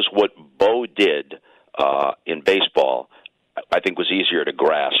 because what Bo did in baseball, I think, was easier to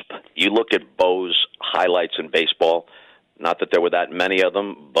grasp. You look at Bo's highlights in baseball, not that there were that many of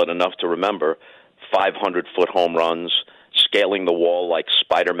them, but enough to remember: 500-foot home runs, scaling the wall like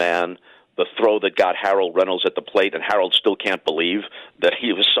Spider-Man, the throw that got Harold Reynolds at the plate, and Harold still can't believe that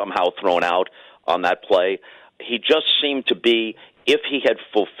he was somehow thrown out on that play. He just seemed to be, if he had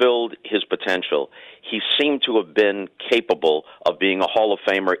fulfilled his potential, he seemed to have been capable of being a Hall of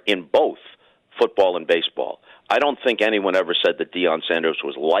Famer in both football and baseball. I don't think anyone ever said that Deion Sanders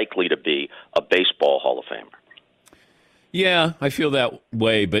was likely to be a baseball Hall of Famer. Yeah, I feel that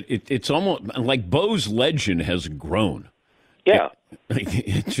way, but it's almost like Bo's legend has grown. Yeah.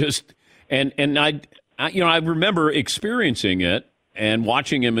 It just... And I remember experiencing it and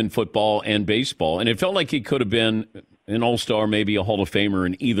watching him in football and baseball, and it felt like he could have been an all-star, maybe a Hall of Famer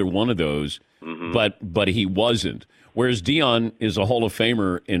in either one of those, but he wasn't. Whereas Deion is a Hall of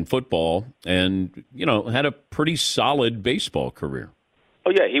Famer in football and, had a pretty solid baseball career.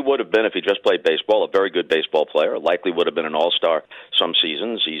 Oh, yeah, he would have been, if he just played baseball, a very good baseball player. Likely would have been an all-star some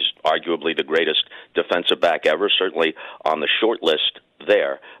seasons. He's arguably the greatest defensive back ever, certainly on the short list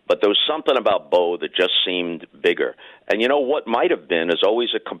there. But there was something about Bo that just seemed bigger. And what might have been is always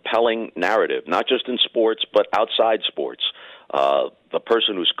a compelling narrative, not just in sports, but outside sports. The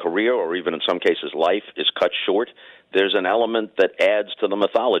person whose career, or even in some cases life, is cut short, there's an element that adds to the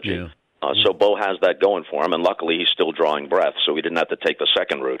mythology. Yeah. So Bo has that going for him, and luckily he's still drawing breath, so he didn't have to take the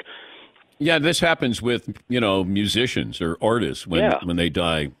second route. Yeah, this happens with, musicians or artists when they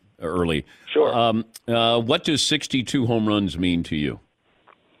die early. Sure. What does 62 home runs mean to you?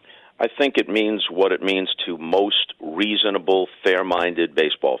 I think it means what it means to most reasonable, fair-minded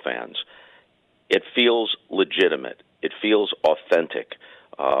baseball fans. It feels legitimate. It feels authentic.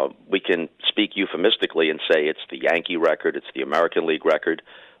 We can speak euphemistically and say it's the Yankee record, it's the American League record,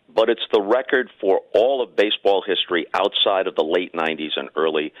 but it's the record for all of baseball history outside of the late 90s and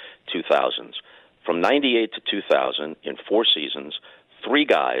early 2000s. From 98 to 2000, in 4 seasons, 3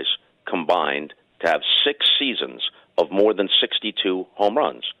 guys combined to have 6 seasons of more than 62 home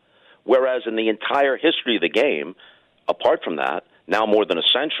runs. Whereas in the entire history of the game, apart from that, now more than a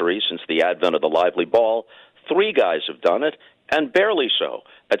century since the advent of the lively ball, 3 guys have done it, and barely so,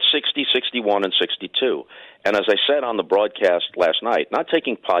 at 60, 61, and 62. And as I said on the broadcast last night, not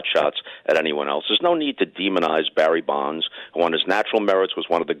taking pot shots at anyone else, there's no need to demonize Barry Bonds, who on his natural merits was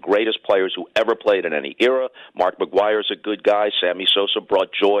one of the greatest players who ever played in any era. Mark McGwire's a good guy. Sammy Sosa brought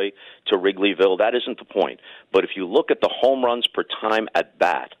joy to Wrigleyville. That isn't the point. But if you look at the home runs per time at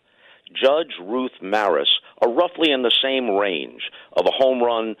bat, Judge, Ruth, Maris are roughly in the same range of a home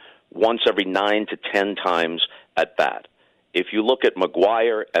run once every 9 to 10 times at bat. If you look at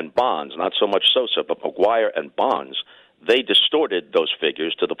McGwire and Bonds, not so much Sosa, but McGwire and Bonds, they distorted those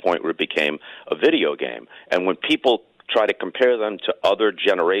figures to the point where it became a video game. And when people try to compare them to other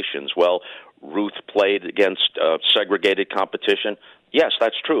generations, well, Ruth played against segregated competition. Yes,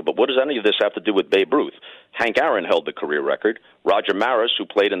 that's true, but what does any of this have to do with Babe Ruth? Hank Aaron held the career record. Roger Maris, who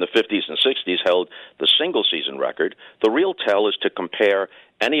played in the 50s and 60s, held the single-season record. The real tell is to compare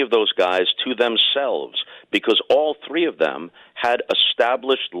any of those guys to themselves, because all 3 of them had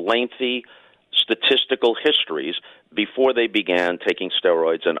established lengthy statistical histories before they began taking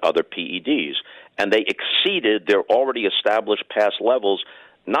steroids and other PEDs, and they exceeded their already established past levels,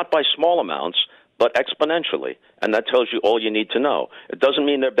 not by small amounts, but exponentially. And that tells you all you need to know. It doesn't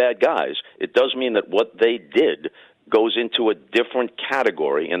mean they're bad guys. It does mean that what they did goes into a different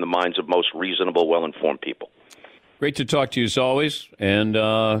category in the minds of most reasonable, well-informed people. Great to talk to you as always. And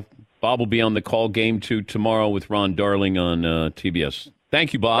Bob will be on the call Game 2 tomorrow with Ron Darling on TBS.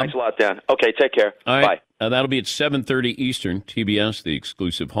 Thank you, Bob. Thanks a lot, Dan. Okay, take care. All right. Bye. That'll be at 7:30 Eastern, TBS, the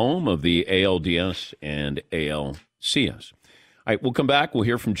exclusive home of the ALDS and ALCS. All right, we'll come back. We'll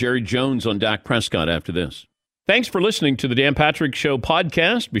hear from Jerry Jones on Dak Prescott after this. Thanks for listening to the Dan Patrick Show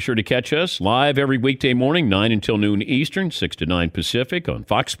podcast. Be sure to catch us live every weekday morning, 9 until noon Eastern, 6 to 9 Pacific on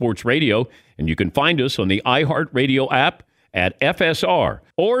Fox Sports Radio. And you can find us on the iHeartRadio app at FSR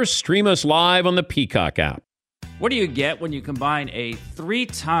or stream us live on the Peacock app. What do you get when you combine a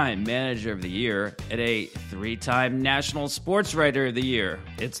 3-time Manager of the Year and a 3-time National Sports Writer of the Year?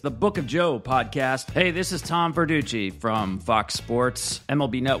 It's the Book of Joe podcast. Hey, this is Tom Verducci from Fox Sports,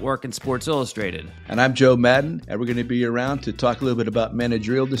 MLB Network, and Sports Illustrated. And I'm Joe Madden, and we're going to be around to talk a little bit about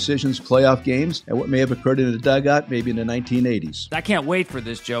managerial decisions, playoff games, and what may have occurred in the dugout maybe in the 1980s. I can't wait for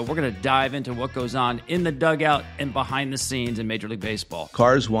this, Joe. We're going to dive into what goes on in the dugout and behind the scenes in Major League Baseball.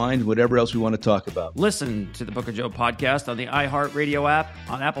 Cars, wine, whatever else we want to talk about. Listen to the Book of Joe podcast on the iHeartRadio app,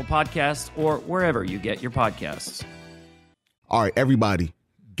 on Apple Podcasts, or wherever you get your podcasts. All right, everybody,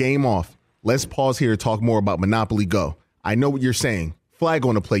 game off. Let's pause here to talk more about Monopoly Go. I know what you're saying. Flag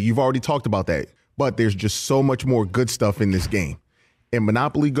on the play. You've already talked about that. But there's just so much more good stuff in this game. In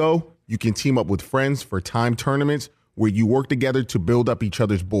Monopoly Go, you can team up with friends for timed tournaments where you work together to build up each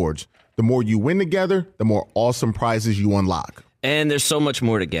other's boards. The more you win together, the more awesome prizes you unlock. And there's so much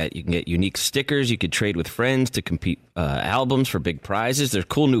more to get. You can get unique stickers. You could trade with friends to compete albums for big prizes. There's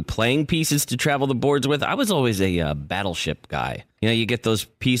cool new playing pieces to travel the boards with. I was always a battleship guy. You know, you get those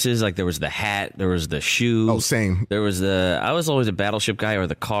pieces, like there was the hat, there was the shoe. Oh, same. I was always a battleship guy, or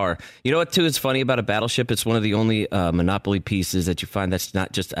the car. You know what, too, is funny about a battleship? It's one of the only Monopoly pieces that you find that's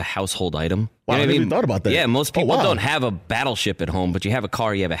not just a household item. Wow, You know I what never even thought about that. Yeah, most people wow. don't have a battleship at home, but you have a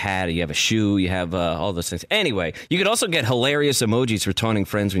car, you have a hat, you have a shoe, you have all those things. Anyway, you could also get hilarious emojis for taunting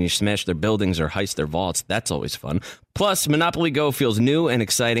friends when you smash their buildings or heist their vaults. That's always fun. Plus, Monopoly Go feels new and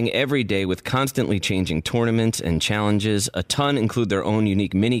exciting every day with constantly changing tournaments and challenges. A ton include their own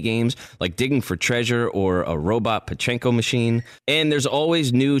unique mini games like digging for treasure or a robot Pachinko machine. And there's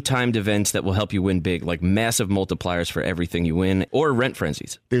always new timed events that will help you win big, like massive multipliers for everything you win or rent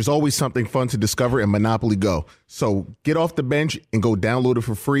frenzies. There's always something fun to discover in Monopoly Go. So get off the bench and go download it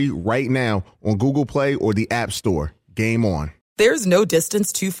for free right now on Google Play or the App Store. Game on. There's no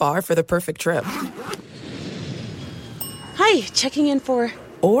distance too far for the perfect trip. Hi, checking in for...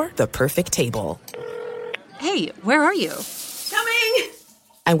 Or the perfect table. Hey, where are you? Coming!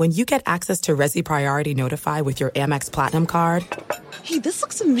 And when you get access to Resi Priority Notify with your Amex Platinum card... Hey, this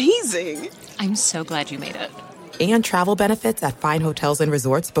looks amazing! I'm so glad you made it. And travel benefits at fine hotels and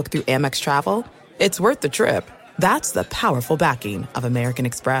resorts booked through Amex Travel, it's worth the trip. That's the powerful backing of American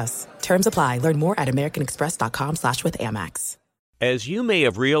Express. Terms apply. Learn more at americanexpress.com/withAmex. As you may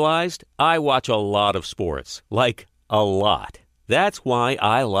have realized, I watch a lot of sports, like a lot. That's why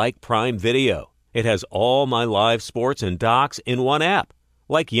I like Prime Video. It has all my live sports and docs in one app,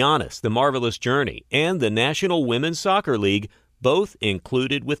 like Giannis, The Marvelous Journey, and the National Women's Soccer League, both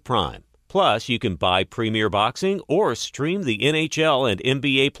included with Prime. Plus, you can buy Premier Boxing or stream the NHL and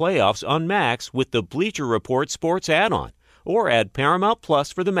NBA playoffs on Max with the Bleacher Report Sports add-on, or add Paramount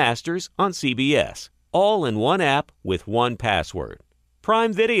Plus for the Masters on CBS. All in one app with one password.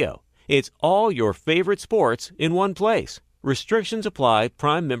 Prime Video. It's all your favorite sports in one place. Restrictions apply.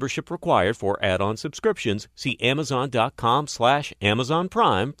 Prime membership required for add-on subscriptions. See Amazon.com/Amazon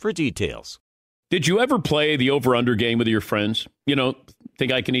Prime for details. Did you ever play the over-under game with your friends? You know,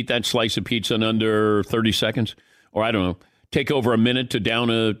 think I can eat that slice of pizza in under 30 seconds? Or I don't know, take over a minute to down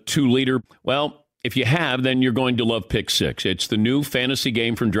a 2-liter? Well, if you have, then you're going to love Pick 6. It's the new fantasy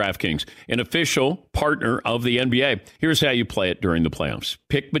game from DraftKings, an official partner of the NBA. Here's how you play it during the playoffs.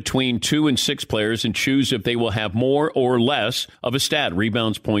 Pick between 2 and 6 players and choose if they will have more or less of a stat,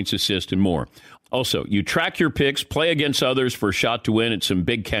 rebounds, points, assists, and more. Also, you track your picks, play against others for a shot to win at some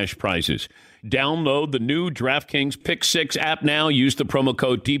big cash prizes. Download the new DraftKings Pick 6 app now. Use the promo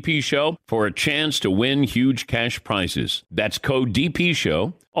code DPSHOW for a chance to win huge cash prizes. That's code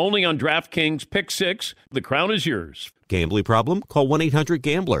DPSHOW. Only on DraftKings Pick 6. The crown is yours. Gambling problem? Call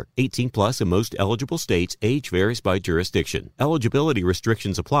 1-800-GAMBLER. 18 plus in most eligible states. Age varies by jurisdiction. Eligibility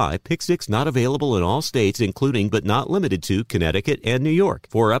restrictions apply. Pick 6 not available in all states, including but not limited to Connecticut and New York.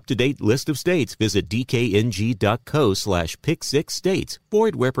 For up-to-date list of states, visit dkng.co/pick6states.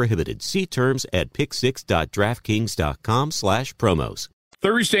 Void where prohibited. See terms at pick6.draftkings.com/promos.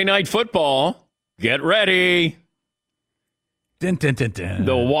 Thursday night football. Get ready. Dun, dun, dun, dun.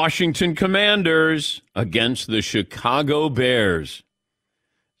 The Washington Commanders against the Chicago Bears.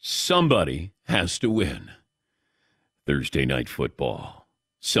 Somebody has to win. Thursday night football.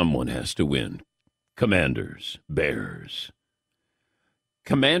 Someone has to win. Commanders, Bears.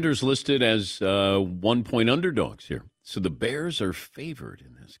 Commanders listed as 1-point underdogs here. So the Bears are favored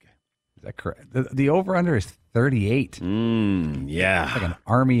in this game. Is that correct? The over-under is 38. Yeah. It's like an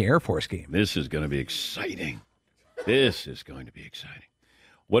Army Air Force game. This is going to be exciting. This is going to be exciting.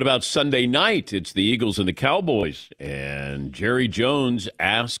 What about Sunday night? It's the Eagles and the Cowboys. And Jerry Jones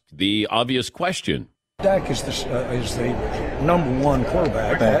asked the obvious question. Dak is the number one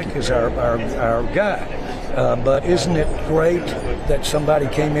quarterback. Dak is our guy. But isn't it great that somebody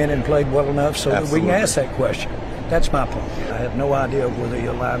came in and played well enough so that we can ask that question? That's my point. I have no idea whether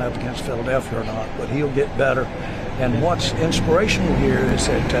he'll line up against Philadelphia or not, but he'll get better. And what's inspirational here is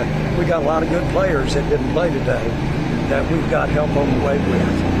that we got a lot of good players that didn't play today that we've got help on the way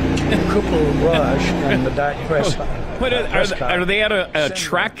with. Cooper Rush and the Dak Prescott. Are they at a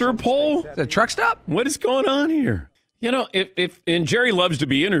tractor pull? A truck stop? What is going on here? You know, and Jerry loves to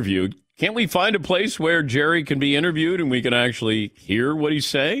be interviewed. Can't we find a place where Jerry can be interviewed and we can actually hear what he's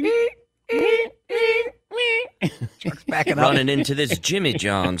saying? Running into this Jimmy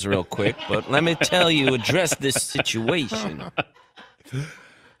John's real quick, but let me tell you, address this situation.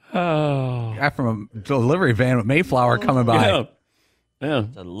 Guy from a delivery van with Mayflower coming by. Yeah.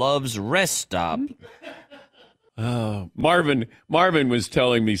 The Love's Rest Stop. Marvin was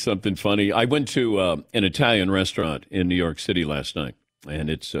telling me something funny. I went to an Italian restaurant in New York City last night, and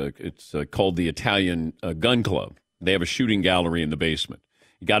it's called the Italian Gun Club. They have a shooting gallery in the basement.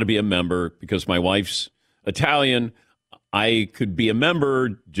 You got to be a member because my wife's Italian. I could be a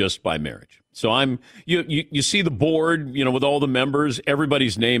member just by marriage. So you see the board, you know, with all the members.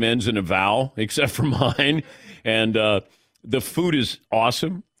 Everybody's name ends in a vowel except for mine, and the food is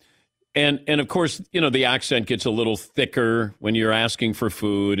awesome. And of course, you know, the accent gets a little thicker when you're asking for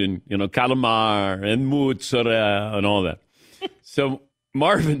food, and you know, calamar and mozzarella and all that. So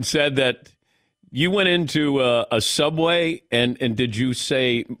Marvin said that you went into a Subway and did you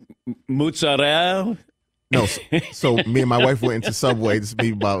say mozzarella? No, so me and my wife went into Subway. This was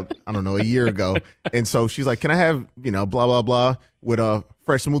about, I don't know, a year ago. And so she's like, can I have, you know, blah, blah, blah, with a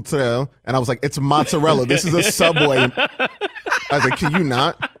fresh mozzarella? And I was like, it's mozzarella. This is a Subway. I was like, can you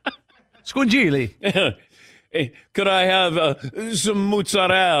not? Squigili. Hey, could I have some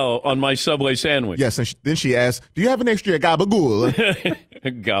mozzarella on my Subway sandwich? Yes, and then she asked, do you have an extra gabagool?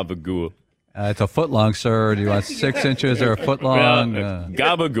 Gabagool. It's a foot long, sir. Do you want 6 inches or a foot long?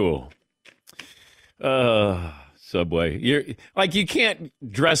 Gabagool. Subway. You can't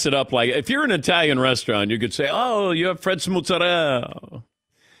dress it up like, if you're an Italian restaurant, you could say, oh, you have Fred's mozzarella.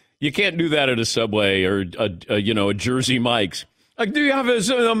 You can't do that at a Subway or a Jersey Mike's. Like, do you have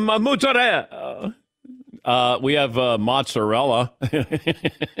a mozzarella? We have mozzarella.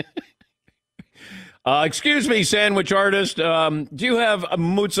 Excuse me, sandwich artist. Do you have a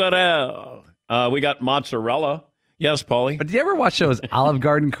mozzarella? We got mozzarella. Yes, Paulie. But do you ever watch those Olive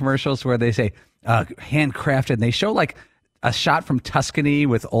Garden commercials where they say handcrafted, and they show like a shot from Tuscany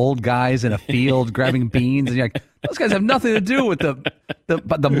with old guys in a field grabbing beans, and you're like, those guys have nothing to do with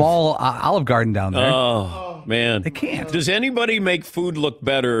the mall Olive Garden down there. Oh, man. They can't. Does anybody make food look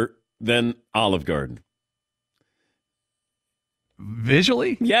better than Olive Garden?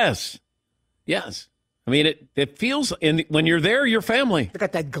 Visually? Yes. I mean, it feels, when you're there, you're family. They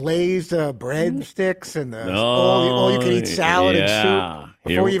got that glazed breadsticks and all you can eat salad and soup.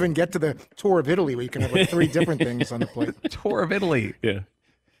 Before you even get to the tour of Italy, where you can have like 3 different things on the plate. Tour of Italy. Yeah.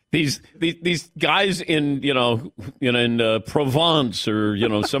 These guys in Provence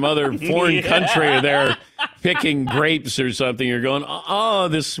or some other foreign country, they're picking grapes or something. You're going, oh,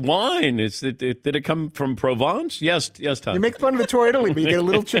 this wine did it come from Provence? Yes, Tom. You make fun of the tour of Italy, but you get a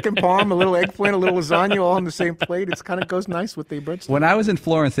little chicken parm, a little eggplant, a little lasagna, all on the same plate. It kind of goes nice with the breadsticks. When I was in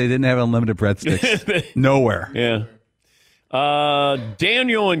Florence, they didn't have unlimited breadsticks. Nowhere. Yeah.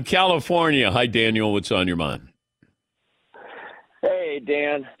 Daniel in California. Hi, Daniel. What's on your mind? Hey,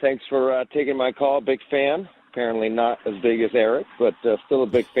 Dan. Thanks for taking my call. Big fan. Apparently not as big as Eric, but still a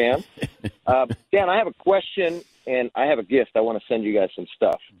big fan. Dan, I have a question, and I have a gift. I want to send you guys some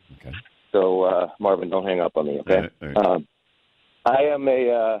stuff. Okay. So, Marvin, don't hang up on me, okay? All right. I am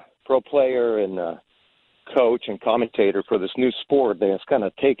a pro player and coach and commentator for this new sport that's kind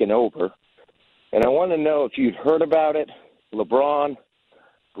of taken over. And I want to know if you've heard about it. LeBron,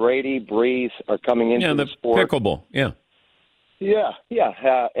 Brady, Breeze are coming into the sport. Pickleball, yeah. Yeah.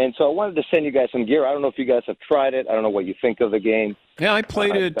 And so I wanted to send you guys some gear. I don't know if you guys have tried it. I don't know what you think of the game. Yeah, I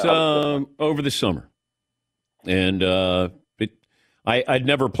played it over the summer, and I'd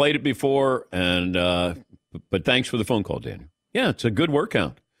never played it before. And but thanks for the phone call, Daniel. Yeah, it's a good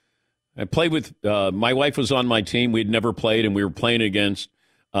workout. I played with my wife was on my team. We'd never played, and we were playing against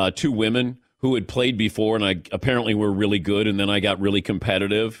two women who had played before, and I apparently were really good. And then I got really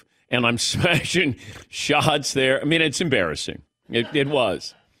competitive, and I'm smashing shots there. I mean, it's embarrassing. It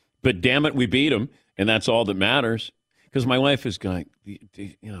was. But damn it, we beat them, and that's all that matters. Because my wife is going,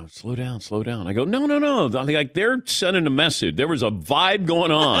 slow down. I go, no. Like, they're sending a message. There was a vibe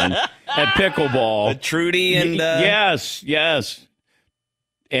going on at pickleball. Trudy and... Yes.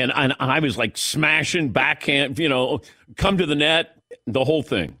 And I was like smashing backhand, come to the net, the whole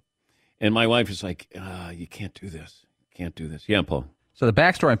thing. And my wife is like, you can't do this. Yeah, Paul. So the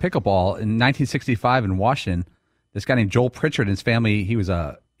backstory on pickleball, in 1965 in Washington, this guy named Joel Pritchard and his family, I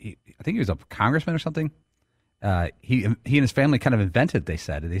think he was a congressman or something. He and his family kind of invented, they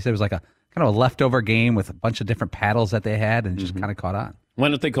said it was like a kind of a leftover game with a bunch of different paddles that they had, and just kind of caught on. Why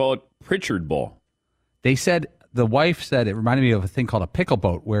don't they call it Pritchard ball? They said, the wife said it reminded me of a thing called a pickle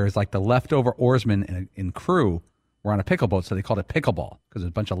boat, where it's like the leftover oarsmen and crew were on a pickle boat, so they called it pickleball because there's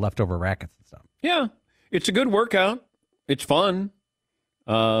a bunch of leftover rackets and stuff. Yeah, it's a good workout. It's fun.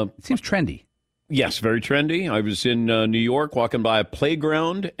 It seems trendy. Yes, very trendy. I was in New York walking by a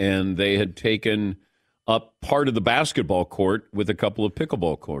playground, and they had taken up part of the basketball court with a couple of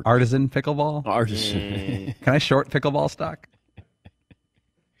pickleball courts. Artisan pickleball? Artisan. Can I short pickleball stock?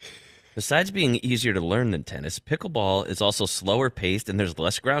 Besides being easier to learn than tennis, pickleball is also slower paced and there's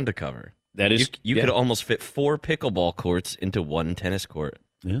less ground to cover. That is, you could almost fit 4 pickleball courts into one tennis court.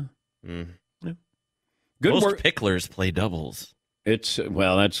 Yeah. Yeah. Good Most work. picklers play doubles. That's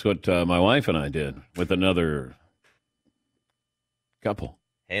what my wife and I did with another couple.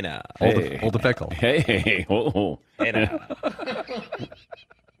 Hey now. Hold the pickle. Hey. Oh. Hey now.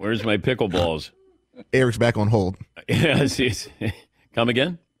 Where's my pickleballs? Eric's back on hold. Yes. Come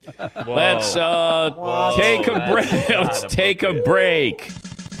again? Let's take a break. Let's take a break.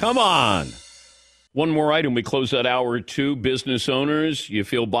 Come on. One more item. We close out hour 2. Business owners, you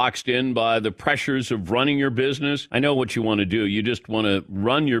feel boxed in by the pressures of running your business. I know what you want to do. You just want to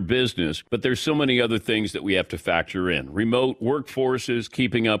run your business, but there's so many other things that we have to factor in. Remote workforces,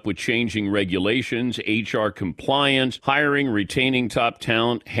 keeping up with changing regulations, HR compliance, hiring, retaining top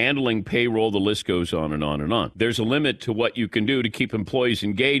talent, handling payroll, the list goes on and on and on. There's a limit to what you can do to keep employees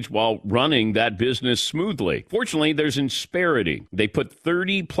engaged while running that business smoothly. Fortunately, there's Insperity. They put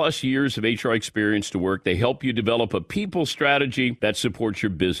 30 plus years of HR experience to work. They help you develop a people strategy that supports your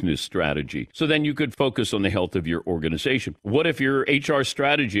business strategy. So then you could focus on the health of your organization. What if your HR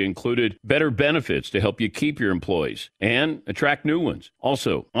strategy included better benefits to help you keep your employees and attract new ones?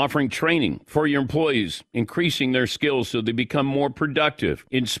 Also, offering training for your employees, increasing their skills so they become more productive.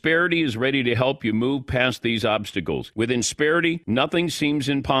 Insperity is ready to help you move past these obstacles. With Insperity, nothing seems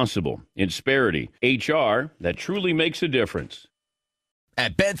impossible. Insperity, HR that truly makes a difference.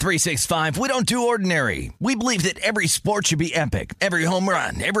 At Bet365, we don't do ordinary. We believe that every sport should be epic. Every home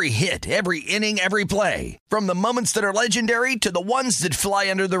run, every hit, every inning, every play. From the moments that are legendary to the ones that fly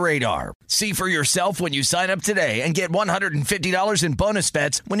under the radar. See for yourself when you sign up today and get $150 in bonus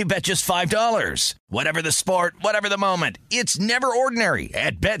bets when you bet just $5. Whatever the sport, whatever the moment, it's never ordinary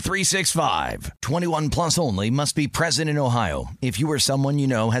at Bet365. 21 plus only. Must be present in Ohio. If you or someone you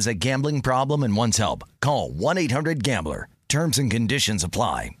know has a gambling problem and wants help, call 1-800-GAMBLER. Terms and conditions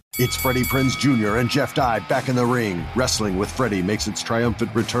apply. It's Freddie Prinze Jr. and Jeff Dye back in the ring. Wrestling with Freddie makes its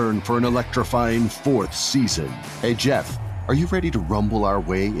triumphant return for an electrifying 4th season. Hey, Jeff, are you ready to rumble our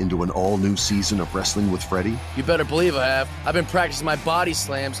way into an all-new season of Wrestling with Freddie? You better believe I have. I've been practicing my body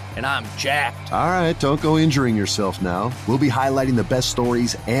slams, and I'm jacked. All right, don't go injuring yourself now. We'll be highlighting the best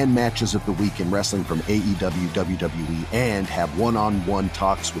stories and matches of the week in wrestling from AEW, WWE, and have one-on-one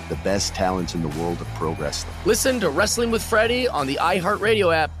talks with the best talents in the world of pro wrestling. Listen to Wrestling with Freddie on the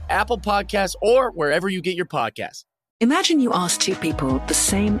iHeartRadio app, Apple Podcasts, or wherever you get your podcasts. Imagine you ask 2 people the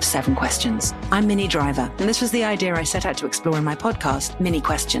same 7 questions. I'm Minnie Driver, and this was the idea I set out to explore in my podcast, Mini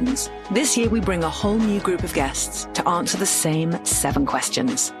Questions. This year, we bring a whole new group of guests to answer the same 7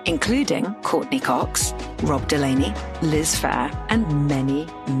 questions, including Courtney Cox, Rob Delaney, Liz Phair, and many,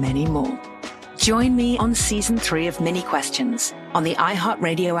 many more. Join me on Season 3 of Mini Questions on the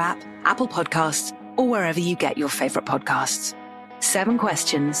iHeartRadio app, Apple Podcasts, or wherever you get your favorite podcasts. 7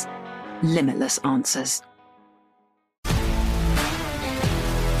 questions, limitless answers.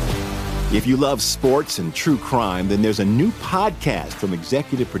 If you love sports and true crime, then there's a new podcast from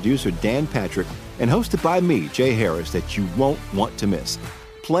executive producer Dan Patrick and hosted by me, Jay Harris, that you won't want to miss.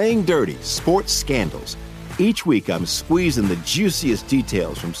 Playing Dirty: Sports Scandals. Each week, I'm squeezing the juiciest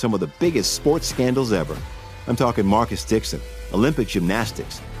details from some of the biggest sports scandals ever. I'm talking Marcus Dixon, Olympic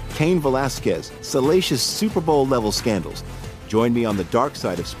gymnastics, Cain Velasquez, salacious Super Bowl-level scandals. Join me on the dark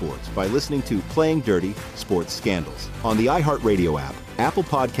side of sports by listening to Playing Dirty: Sports Scandals on the iHeartRadio app, Apple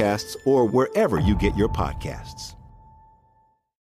Podcasts, or wherever you get your podcasts.